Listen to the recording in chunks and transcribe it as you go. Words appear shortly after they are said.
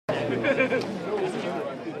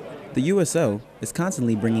The USO is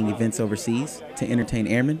constantly bringing events overseas to entertain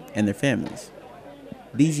airmen and their families.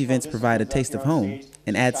 These events provide a taste of home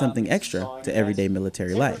and add something extra to everyday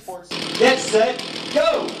military life. Get set,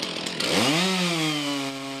 go!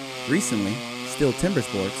 Recently, STIHL Timber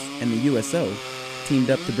Sports and the USO teamed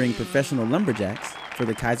up to bring professional lumberjacks for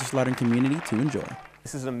the Kaiserslautern community to enjoy.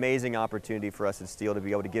 This is an amazing opportunity for us at STIHL to be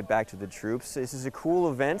able to give back to the troops. This is a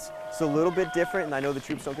cool event. It's a little bit different, and I know the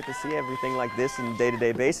troops don't get to see everything like this on a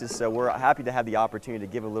day-to-day basis, so we're happy to have the opportunity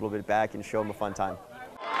to give a little bit back and show them a fun time.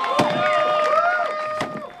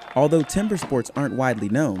 Although timber sports aren't widely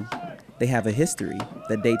known, they have a history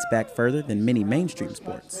that dates back further than many mainstream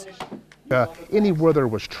sports. Anywhere there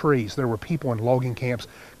was trees, there were people in logging camps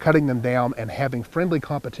cutting them down and having friendly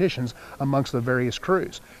competitions amongst the various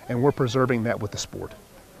crews, and we're preserving that with the sport.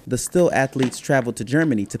 The STIHL athletes traveled to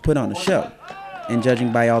Germany to put on a show, and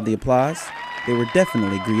judging by all the applause, they were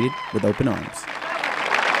definitely greeted with open arms.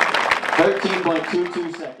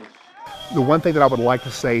 13.22 seconds. The one thing that I would like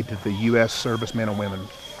to say to the U.S. servicemen and women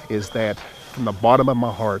is that from the bottom of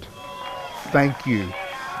my heart, thank you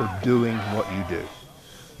for doing what you do.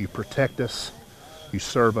 You protect us, you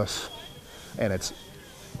serve us, and it's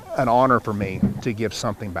an honor for me to give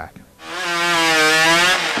something back.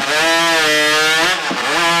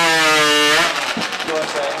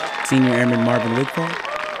 Senior Airman Marvin Wigfall,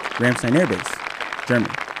 Ramstein Air Base,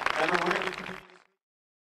 Germany.